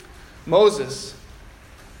Moses,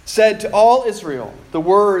 said to all Israel the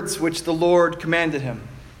words which the Lord commanded him.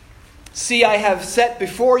 See, I have set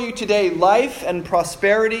before you today life and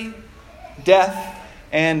prosperity, death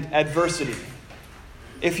and adversity.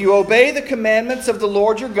 If you obey the commandments of the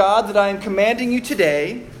Lord your God that I am commanding you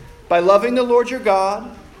today, by loving the Lord your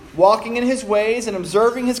God, walking in his ways and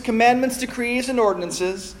observing his commandments, decrees, and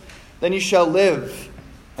ordinances, then you shall live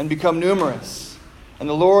and become numerous. And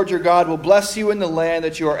the Lord your God will bless you in the land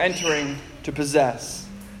that you are entering to possess.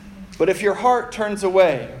 But if your heart turns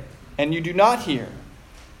away and you do not hear,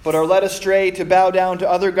 but are led astray to bow down to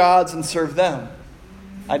other gods and serve them,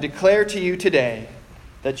 I declare to you today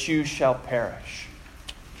that you shall perish.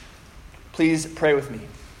 Please pray with me.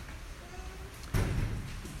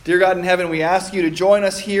 Dear God in heaven, we ask you to join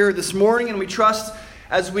us here this morning, and we trust,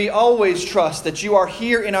 as we always trust, that you are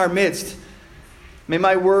here in our midst. May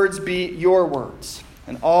my words be your words,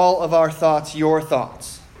 and all of our thoughts your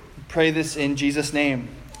thoughts. We pray this in Jesus' name.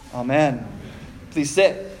 Amen. Please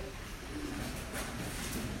sit.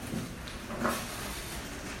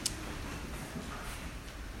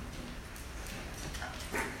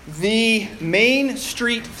 The Main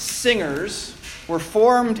Street Singers were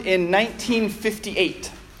formed in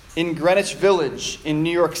 1958 in Greenwich Village in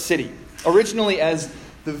New York City, originally as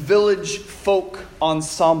the Village Folk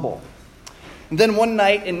Ensemble. And then one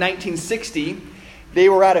night in 1960, they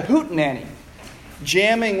were at a hootenanny,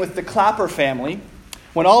 jamming with the Clapper family,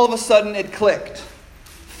 when all of a sudden it clicked.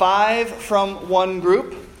 5 from one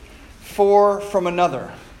group, 4 from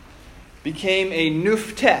another. Became a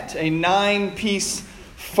neuftet, a 9-piece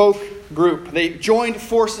folk group. They joined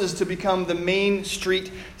forces to become the Main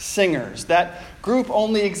Street Singers. That group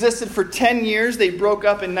only existed for 10 years. They broke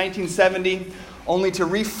up in 1970, only to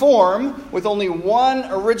reform with only one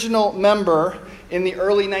original member in the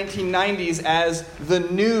early 1990s as the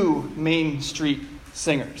new Main Street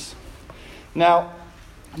Singers. Now,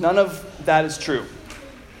 none of that is true.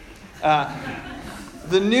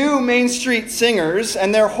 The new Main Street Singers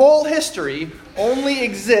and their whole history only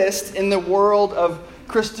exist in the world of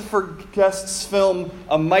Christopher Guest's film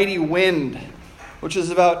A Mighty Wind, which is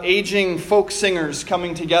about aging folk singers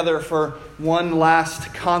coming together for one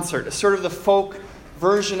last concert. It's sort of the folk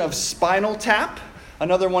version of Spinal Tap,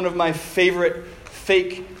 another one of my favorite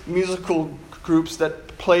fake musical groups that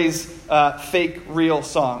plays fake real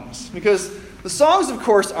songs. Because the songs, of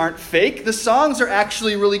course, aren't fake. The songs are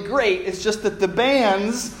actually really great. It's just that the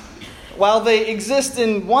bands, while they exist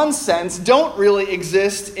in one sense, don't really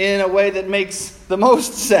exist in a way that makes the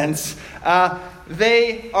most sense.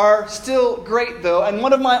 They are still great, though. And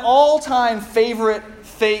one of my all-time favorite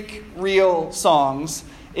fake real songs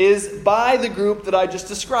is by the group that I just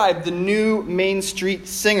described, the new Main Street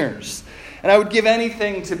Singers. And I would give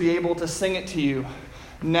anything to be able to sing it to you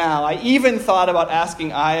now. I even thought about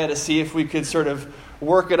asking Aya to see if we could sort of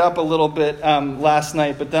work it up a little bit last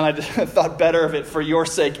night, but then I just thought better of it for your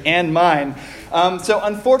sake and mine. So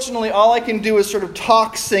unfortunately, all I can do is sort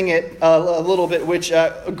of sing it a little bit, which,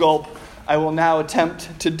 gulp, I will now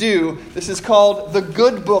attempt to do. This is called The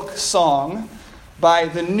Good Book Song by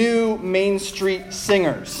the new Main Street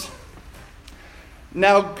Singers.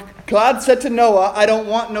 Now, God said to Noah, I don't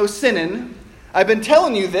want no sinning. I've been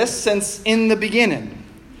telling you this since in the beginning.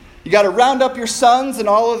 You got to round up your sons and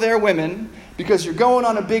all of their women, because you're going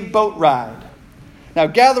on a big boat ride. Now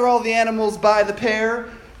gather all the animals by the pair,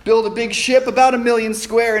 build a big ship about 1 million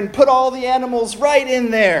square, and put all the animals right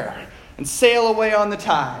in there, and sail away on the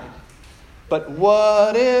tide. But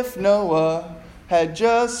what if Noah had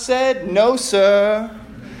just said, no, sir?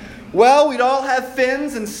 Well, we'd all have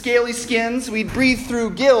fins and scaly skins, we'd breathe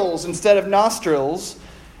through gills instead of nostrils,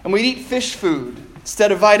 and we'd eat fish food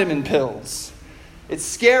instead of vitamin pills. It's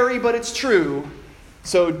scary, but it's true.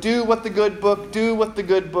 So do what the good book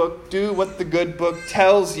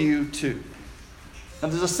tells you to. Now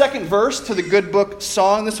there's a second verse to the good book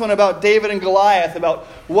song, this one about David and Goliath, about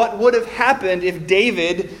what would have happened if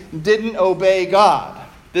David didn't obey God.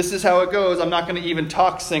 This is how it goes. I'm not going to even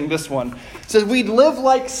sing this one. It says, we'd live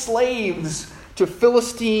like slaves to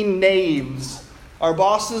Philistine knaves. Our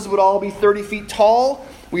bosses would all be 30 feet tall.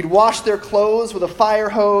 We'd wash their clothes with a fire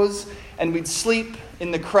hose, and we'd sleep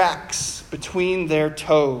in the cracks between their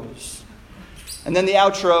toes. And then the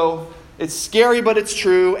outro, it's scary, but it's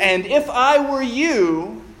true. And if I were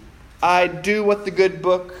you, I'd do what the good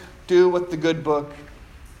book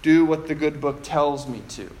tells me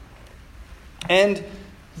to. And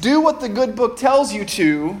do what the good book tells you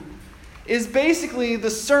to is basically the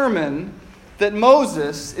sermon that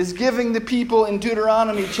Moses is giving the people in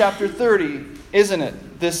Deuteronomy chapter 30, isn't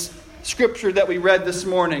it? This scripture that we read this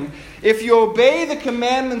morning. If you obey the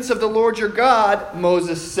commandments of the Lord your God,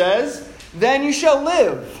 Moses says, then you shall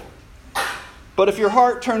live. But if your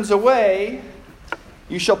heart turns away,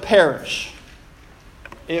 you shall perish.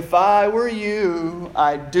 If I were you,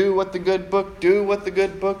 I'd do what the good book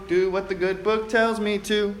tells me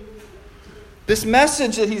to. This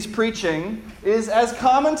message that he's preaching is as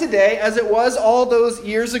common today as it was all those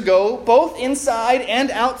years ago, both inside and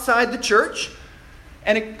outside the church.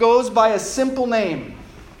 And it goes by a simple name: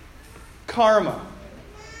 karma.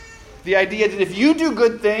 The idea that if you do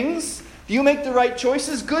good things, if you make the right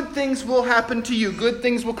choices, good things will happen to you. Good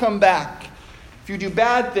things will come back. If you do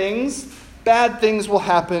bad things will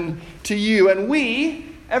happen to you. And we,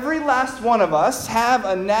 every last one of us, have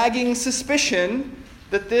a nagging suspicion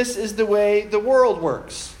that this is the way the world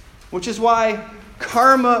works. Which is why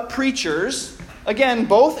karma preachers, again,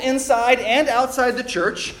 both inside and outside the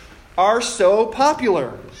church, are so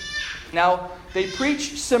popular. Now, they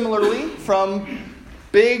preach similarly from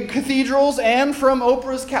big cathedrals and from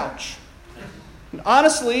Oprah's couch. And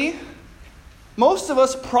honestly, most of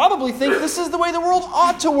us probably think this is the way the world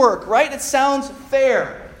ought to work, right? It sounds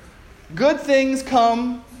fair. Good things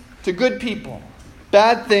come to good people.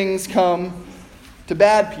 Bad things come to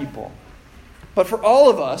bad people. But for all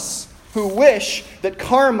of us who wish that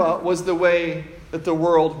karma was the way that the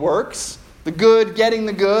world works, the good getting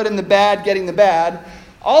the good and the bad getting the bad,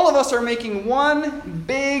 all of us are making one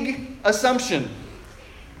big assumption.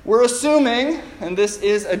 We're assuming, and this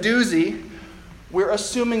is a doozy, we're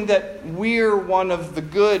assuming that we're one of the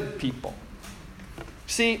good people.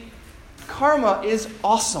 See, karma is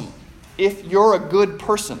awesome if you're a good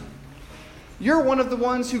person. You're one of the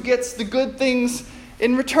ones who gets the good things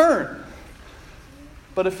in return.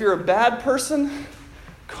 But if you're a bad person,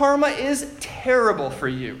 karma is terrible for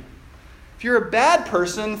you. If you're a bad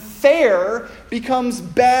person, fair becomes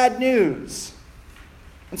bad news.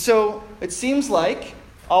 And so it seems like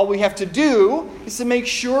all we have to do is to make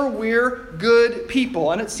sure we're good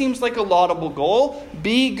people. And it seems like a laudable goal.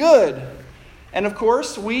 Be good. And of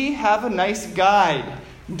course, we have a nice guide.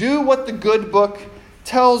 Do what the good book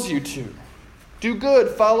tells you to. Do good,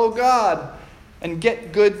 follow God, and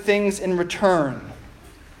get good things in return.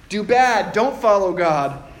 Do bad, don't follow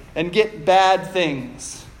God, and get bad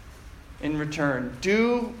things in return.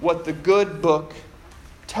 Do what the good book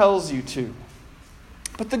tells you to.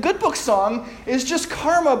 But the good book song is just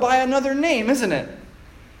karma by another name, isn't it?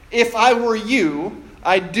 If I were you,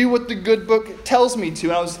 I'd do what the good book tells me to.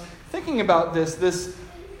 And I was thinking about this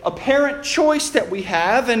apparent choice that we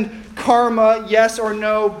have, and karma, yes or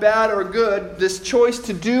no, bad or good, this choice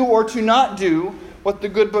to do or to not do what the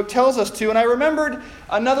good book tells us to. And I remembered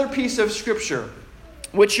another piece of scripture,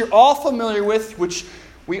 which you're all familiar with, which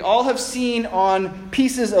we all have seen on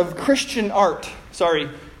pieces of Christian art.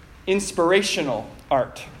 Inspirational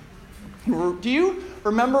art. Do you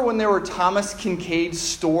remember when there were Thomas Kincaid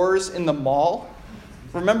stores in the mall?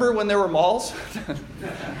 Remember when there were malls?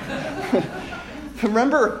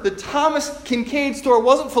 Remember, the Thomas Kincaid store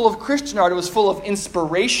wasn't full of Christian art, it was full of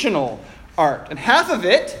inspirational art. And half of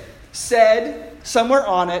it said, somewhere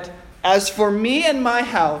on it, "As for me and my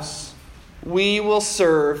house, we will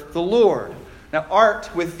serve the Lord." Now,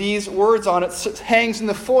 art with these words on it hangs in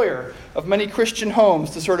the foyer of many Christian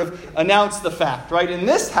homes to sort of announce the fact, right? In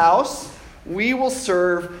this house, we will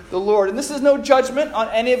serve the Lord. And this is no judgment on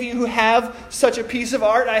any of you who have such a piece of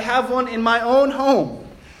art. I have one in my own home.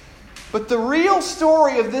 But the real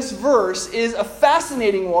story of this verse is a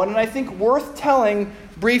fascinating one, and I think worth telling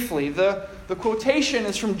briefly. The quotation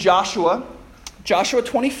is from Joshua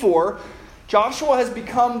 24. Joshua has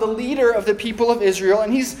become the leader of the people of Israel,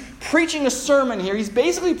 and he's preaching a sermon here. He's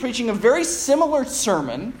basically preaching a very similar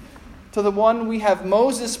sermon to the one we have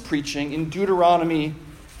Moses preaching in Deuteronomy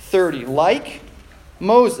 30. Like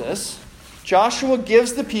Moses, Joshua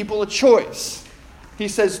gives the people a choice. He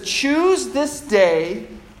says, "Choose this day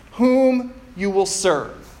whom you will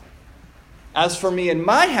serve. As for me and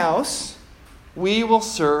my house, we will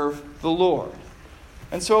serve the Lord."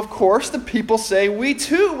 And so, of course, the people say, we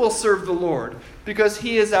too will serve the Lord because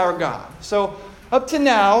he is our God. So, up to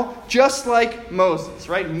now, just like Moses,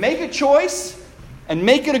 right? Make a choice and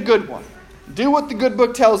make it a good one. Do what the good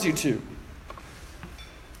book tells you to.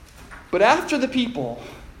 But after the people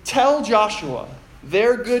tell Joshua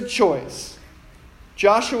their good choice,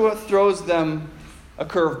 Joshua throws them a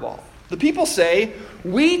curveball. The people say,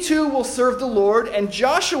 we too will serve the Lord, and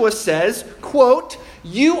Joshua says, quote,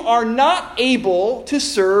 "You are not able to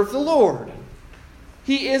serve the Lord.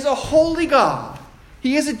 He is a holy God.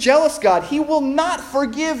 He is a jealous God. He will not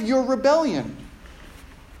forgive your rebellion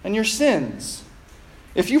and your sins.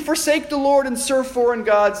 If you forsake the Lord and serve foreign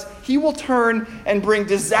gods, he will turn and bring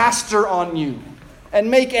disaster on you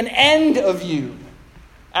and make an end of you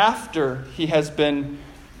after he has been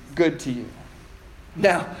good to you.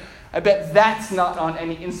 Now, I bet that's not on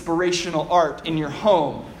any inspirational art in your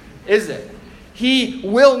home, is it? He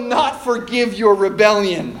will not forgive your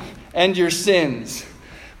rebellion and your sins.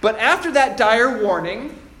 But after that dire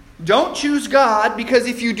warning, don't choose God, because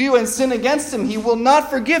if you do and sin against him, he will not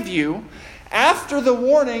forgive you. After the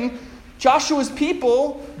warning, Joshua's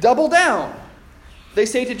people double down. They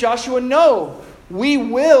say to Joshua, no, we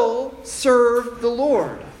will serve the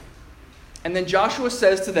Lord. And then Joshua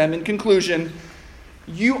says to them in conclusion,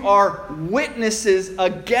 you are witnesses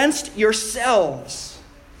against yourselves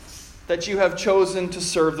that you have chosen to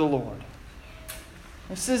serve the Lord.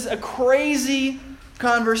 This is a crazy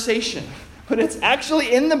conversation, but it's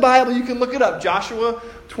actually in the Bible. You can look it up, Joshua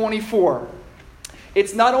 24.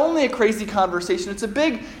 It's not only a crazy conversation, it's a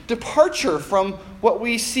big departure from what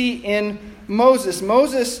we see in Moses.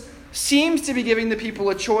 Moses seems to be giving the people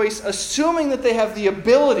a choice, assuming that they have the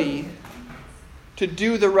ability to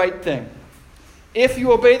do the right thing. If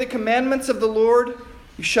you obey the commandments of the Lord,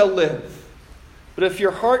 you shall live. But if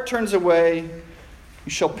your heart turns away,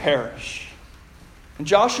 you shall perish. And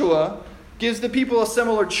Joshua gives the people a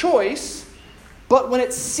similar choice, but when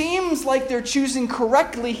it seems like they're choosing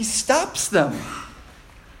correctly, he stops them.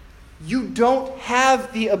 You don't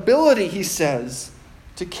have the ability, he says,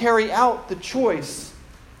 to carry out the choice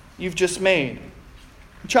you've just made.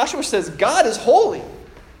 Joshua says, God is holy,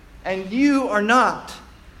 and you are not.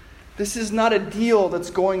 This is not a deal that's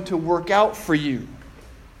going to work out for you.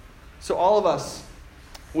 So all of us,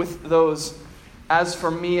 with those, as for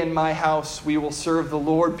me and my house, we will serve the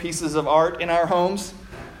Lord pieces of art in our homes,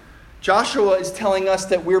 Joshua is telling us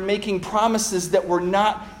that we're making promises that we're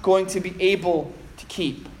not going to be able to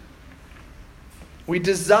keep. We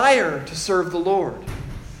desire to serve the Lord.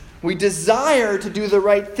 We desire to do the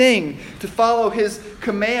right thing, to follow his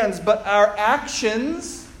commands, but our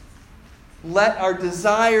actions let our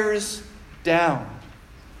desires down.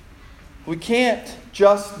 We can't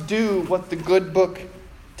just do what the good book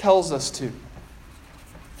tells us to.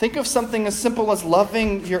 Think of something as simple as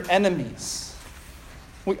loving your enemies.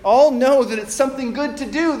 We all know that it's something good to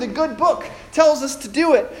do. The good book tells us to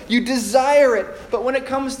do it. You desire it. But when it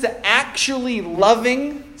comes to actually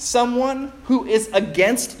loving someone who is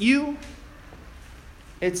against you,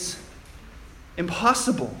 it's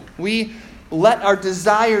impossible. We let our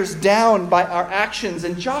desires down by our actions,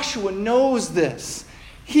 and Joshua knows this.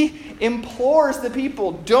 He implores the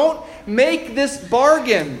people, don't make this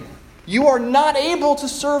bargain. You are not able to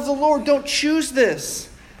serve the Lord. Don't choose this.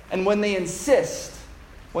 And when they insist,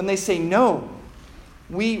 when they say no,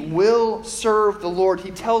 we will serve the Lord,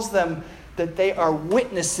 he tells them that they are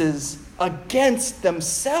witnesses against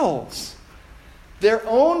themselves. Their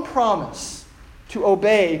own promise to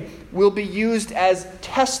obey will be used as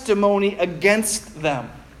testimony against them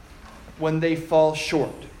when they fall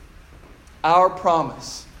short. Our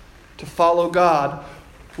promise to follow God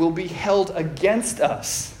will be held against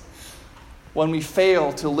us when we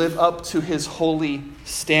fail to live up to his holy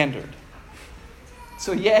standard.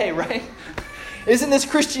 So yay, right? Isn't this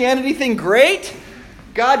Christianity thing great?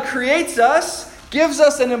 God creates us, gives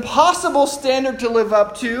us an impossible standard to live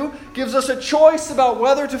up to, gives us a choice about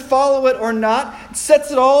whether to follow it or not,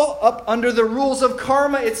 sets it all up under the rules of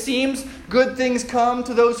karma, it seems. Good things come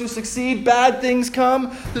to those who succeed, bad things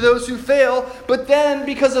come to those who fail. But then,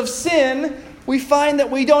 because of sin, we find that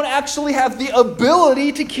we don't actually have the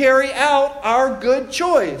ability to carry out our good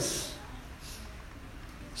choice.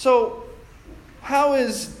 So, how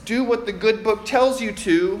is do what the good book tells you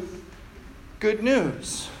to good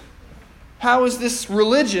news? How is this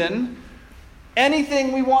religion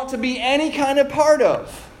anything we want to be any kind of part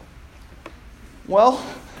of? Well,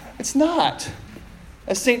 it's not.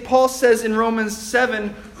 As St. Paul says in Romans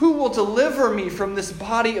 7, who will deliver me from this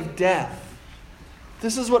body of death?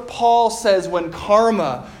 This is what Paul says when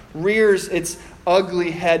karma rears its ugly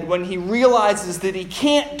head, when he realizes that he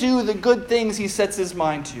can't do the good things he sets his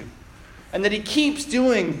mind to, and that he keeps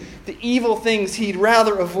doing the evil things he'd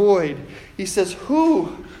rather avoid. He says,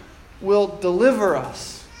 who will deliver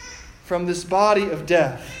us from this body of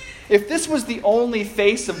death? If this was the only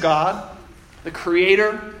face of God, the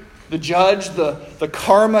creator, the judge, the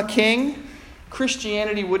karma king,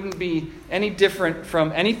 Christianity wouldn't be any different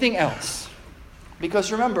from anything else.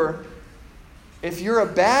 Because remember, if you're a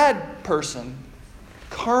bad person,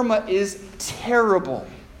 karma is terrible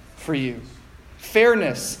for you.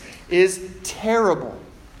 Fairness is terrible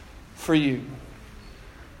for you.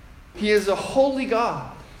 He is a holy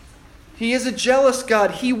God, He is a jealous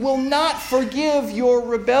God. He will not forgive your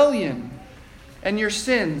rebellion and your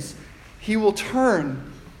sins. He will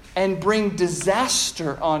turn and bring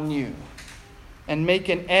disaster on you and make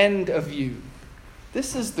an end of you.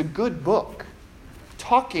 This is the good book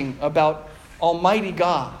talking about Almighty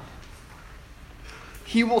God.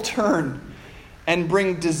 He will turn and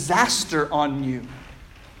bring disaster on you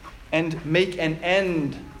and make an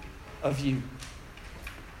end of you.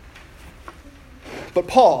 But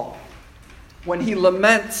Paul, when he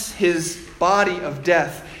laments his body of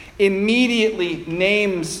death, immediately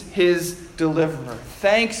names his deliverer.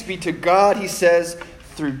 Thanks be to God, he says,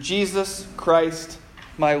 through Jesus Christ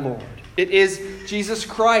my Lord. It is Jesus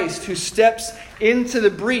Christ who steps into the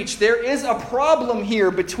breach. There is a problem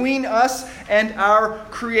here between us and our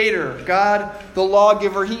Creator, God the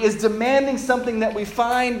lawgiver. He is demanding something that we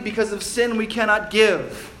find because of sin we cannot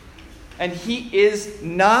give. And He is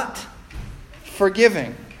not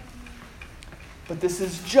forgiving. But this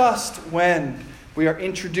is just when we are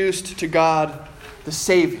introduced to God the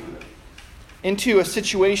Savior, into a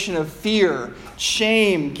situation of fear,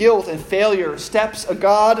 shame, guilt, and failure, steps a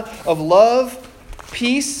God of love,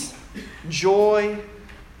 peace, joy,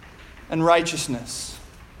 and righteousness.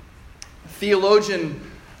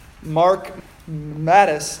 Theologian Mark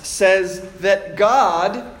Mattis says that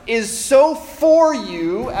God is so for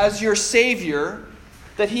you as your Savior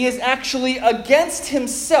that He is actually against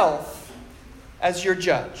Himself as your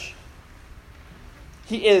judge.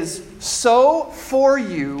 He is so for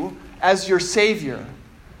you as your Savior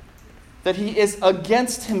that He is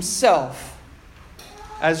against Himself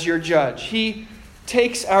as your judge. He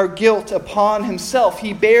takes our guilt upon Himself.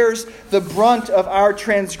 He bears the brunt of our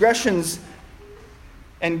transgressions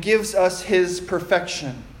and gives us His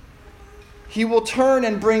perfection. He will turn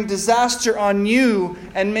and bring disaster on you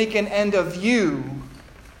and make an end of you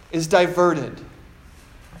is diverted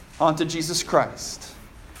onto Jesus Christ.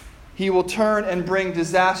 He will turn and bring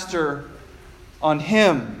disaster on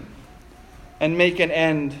Him and make an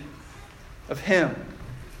end of Him.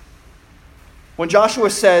 When Joshua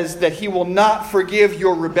says that He will not forgive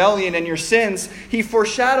your rebellion and your sins, he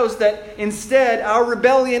foreshadows that instead our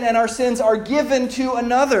rebellion and our sins are given to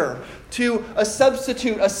another, to a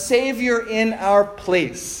substitute, a Savior in our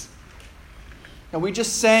place. Now we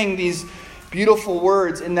just sang these beautiful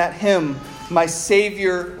words in that hymn, "My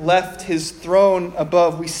Savior left His throne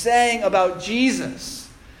above." We sang about Jesus.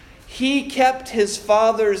 He kept His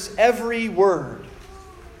Father's every word.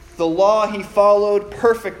 The law He followed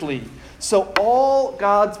perfectly. So all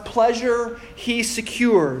God's pleasure He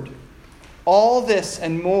secured. All this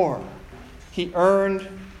and more He earned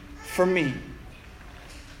for me.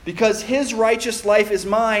 Because His righteous life is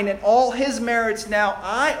mine and all His merits now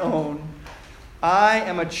I own, I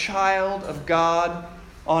am a child of God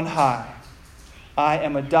on high. I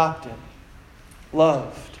am adopted,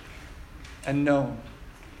 loved, and known.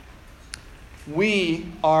 We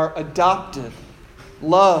are adopted,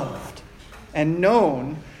 loved, and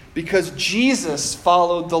known because Jesus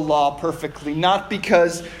followed the law perfectly, not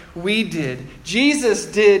because we did. Jesus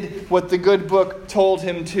did what the good book told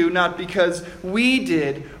Him to, not because we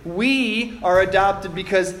did. We are adopted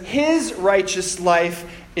because His righteous life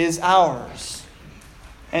is ours,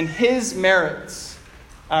 and His merits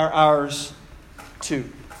are ours too.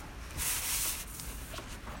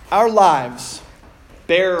 Our lives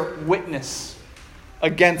bear witness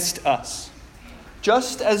against us,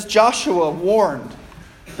 just as Joshua warned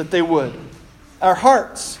that they would. Our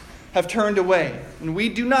hearts have turned away, and we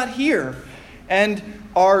do not hear, and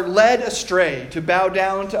are led astray to bow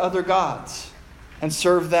down to other gods and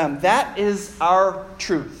serve them. That is our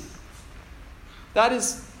truth. That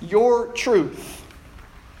is your truth.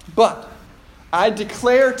 But I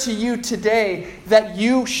declare to you today that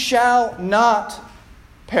you shall not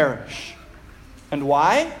perish. And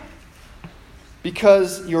why?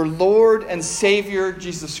 Because your Lord and Savior,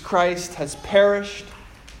 Jesus Christ, has perished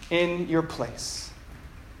in your place.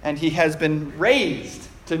 And He has been raised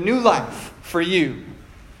to new life for you.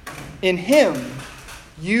 In Him,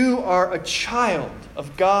 you are a child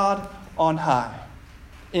of God on high.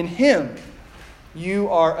 In Him, you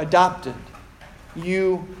are adopted.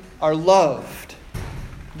 You are loved.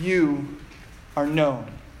 You are known.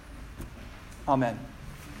 Amen.